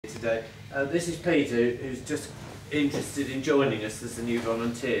today. This is Peter, who's just interested in joining us as a new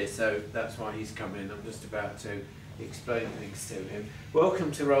volunteer, so that's why he's come in. I'm just about to explain things to him.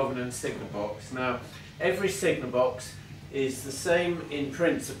 Welcome to Rolvenden Signal Box. Now, every signal box is the same in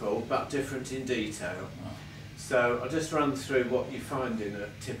principle, but different in detail. So I'll just run through what you find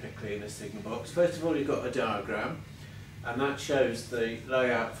typically in a signal box. First of all, you've got a diagram, and that shows the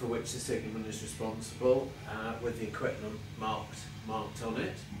layout for which the signalman is responsible, with the equipment marked on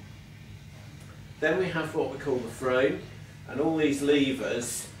it. Then we have what we call the frame, and all these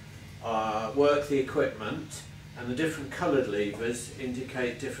levers work the equipment, and the different coloured levers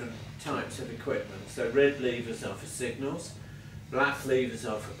indicate different types of equipment. So red levers are for signals, black levers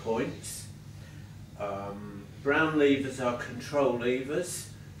are for points, brown levers are control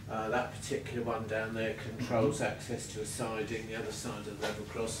levers. That particular one down there controls access to a siding, the other side of the level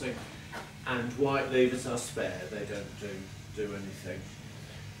crossing, and white levers are spare, they don't do anything.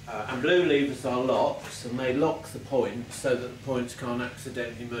 And blue levers are locks, and they lock the points so that the points can't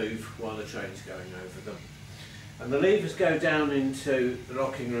accidentally move while the train's going over them. And the levers go down into the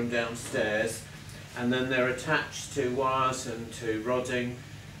locking room downstairs, and then they're attached to wires and to rodding,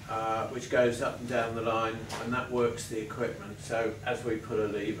 which goes up and down the line, and that works the equipment. So as we pull a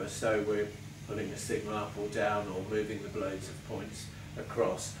lever, so we're pulling a signal up or down or moving the blades of points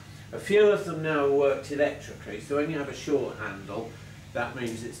across. A few of them now are worked electrically, so when you have a short handle, that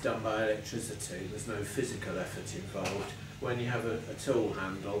means it's done by electricity. There's no physical effort involved. When you have a tool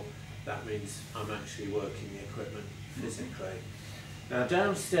handle, that means I'm actually working the equipment physically. Now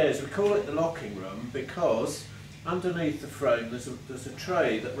downstairs we call it the locking room because underneath the frame there's a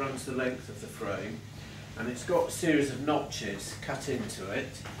tray that runs the length of the frame, and it's got a series of notches cut into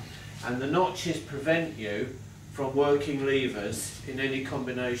it, and the notches prevent you from working levers in any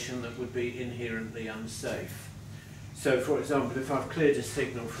combination that would be inherently unsafe. So for example, if I've cleared a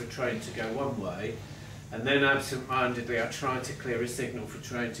signal for a train to go one way, and then absent-mindedly I try to clear a signal for a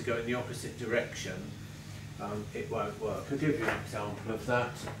train to go in the opposite direction, it won't work. I'll give you an example of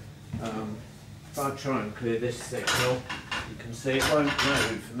that. If I try and clear this signal, you can see it won't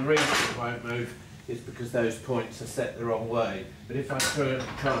move, and the reason it won't move is because those points are set the wrong way. But if I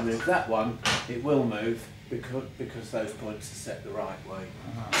try and move that one, it will move because those points are set the right way.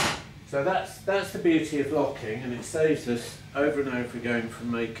 So that's the beauty of locking, and it saves us over and over again from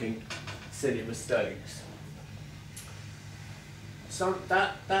making silly mistakes. So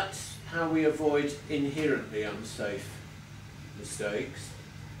that's how we avoid inherently unsafe mistakes.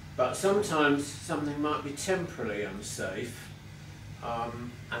 But sometimes something might be temporarily unsafe,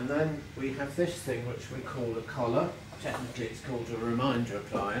 and then we have this thing which we call a collar. Technically it's called a reminder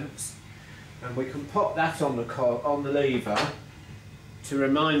appliance, and we can pop that on the lever to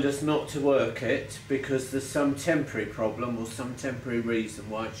remind us not to work it because there's some temporary problem or some temporary reason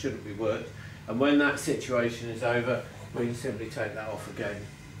why it shouldn't be worked, and when that situation is over we can simply take that off again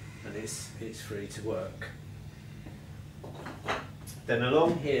and it's free to work. Then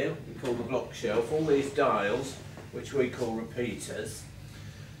along here we call the block shelf, all these dials which we call repeaters,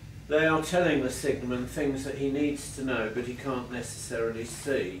 they are telling the signalman things that he needs to know but he can't necessarily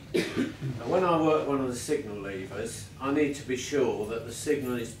see. And when I work one of the signal levers, I need to be sure that the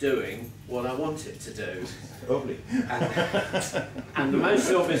signal is doing what I want it to do. Lovely. And the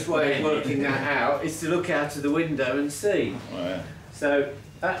most obvious way of working that out is to look out of the window and see. Oh, yeah. So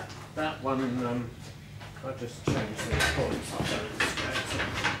that one, I'll just change these points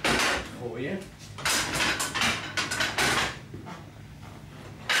for you.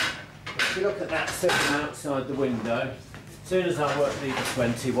 If you look at that signal outside the window, as soon as I work lever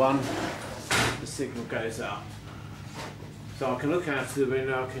 21, the signal goes up. So I can look out to the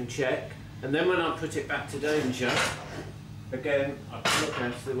window, I can check, and then when I put it back to danger, again I can look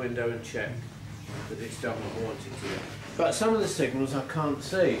out to the window and check that it's done what I want it to do. But some of the signals I can't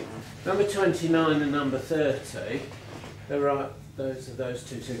see. Number 29 and number 30, those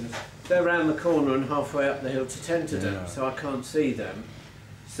two signals. They're round the corner and halfway up the hill to Tenterden, so I can't see them.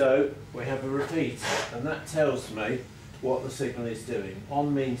 So we have a repeater, and that tells me what the signal is doing.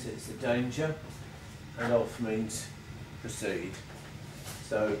 On means it's a danger, and off means proceed.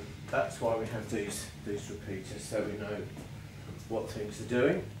 So that's why we have these repeaters, so we know what things are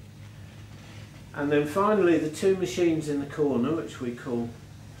doing. And then finally the two machines in the corner, which we call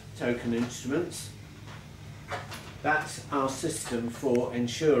token instruments. That's our system for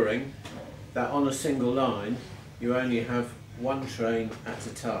ensuring that on a single line you only have one train at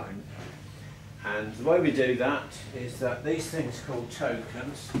a time. And the way we do that is that these things called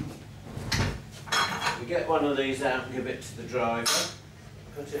tokens, we get one of these out and give it to the driver,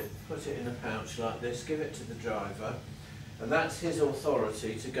 put it in a pouch like this, give it to the driver, and that's his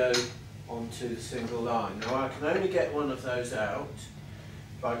authority to go onto the single line. Now I can only get one of those out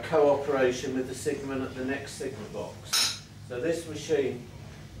by cooperation with the signalman at the next signal box. So this machine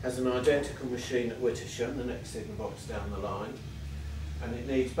has an identical machine at Wittersham, the next signal box down the line, and it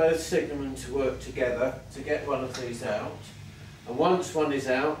needs both signalmen to work together to get one of these out. And once one is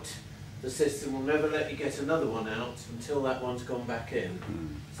out, the system will never let you get another one out until that one's gone back in.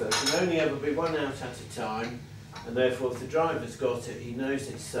 So there can only ever be one out at a time, and therefore if the driver's got it, he knows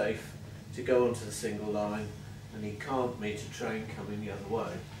it's safe to go onto the single line, and he can't meet a train coming the other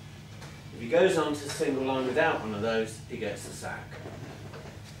way. If he goes onto the single line without one of those, he gets the sack.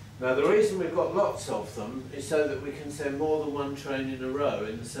 Now the reason we've got lots of them is so that we can send more than one train in a row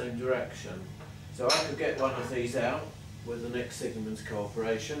in the same direction. So I could get one of these out with the next signalman's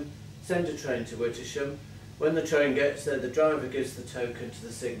cooperation, send a train to Wittersham. When the train gets there, the driver gives the token to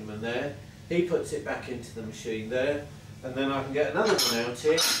the signalman there, he puts it back into the machine there, and then I can get another one out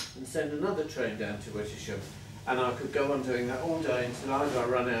here and send another train down to Wittersham. And I could go on doing that all day until either I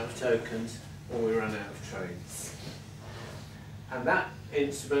run out of tokens or we run out of trains. And that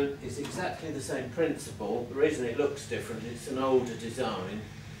instrument is exactly the same principle. The reason it looks different, it's an older design,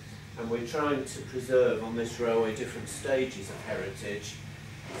 and we're trying to preserve on this railway different stages of heritage.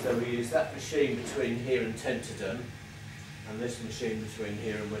 So we use that machine between here and Tenterden, and this machine between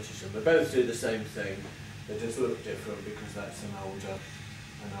here and Wittersham. They both do the same thing, they just look different because that's an older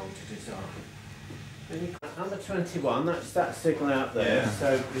design. Number 21, that's that signal out there, yeah.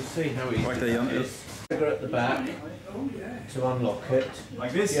 So you see how easy that is. Trigger at the back to unlock it.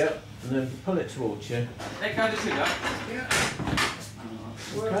 Like this? Yep, and then pull it towards you. Let go of the trigger.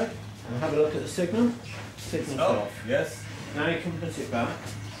 Okay, and have a look at the signal. Signal's off. Yes. Now you can put it back.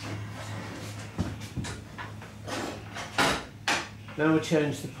 Now we'll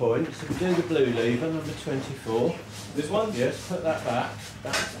change the point. So we do the blue lever, number 24. This one? Yes, put that back.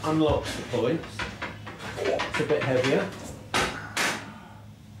 That unlocks the points. It's a bit heavier.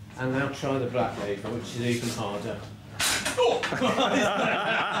 And now try the black lever, which is even harder.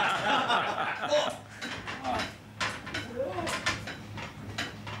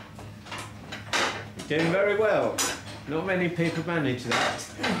 You're doing very well. Not many people manage that.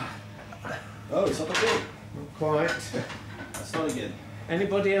 Oh, it's up again. Not quite. That's not again.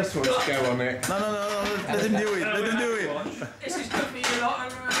 Anybody else want to go on it? No, let him do it, let him do it. This is good for you lot,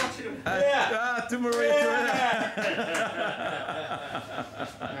 I'm watching him. Tomorrow.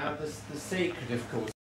 Now the secret, of course,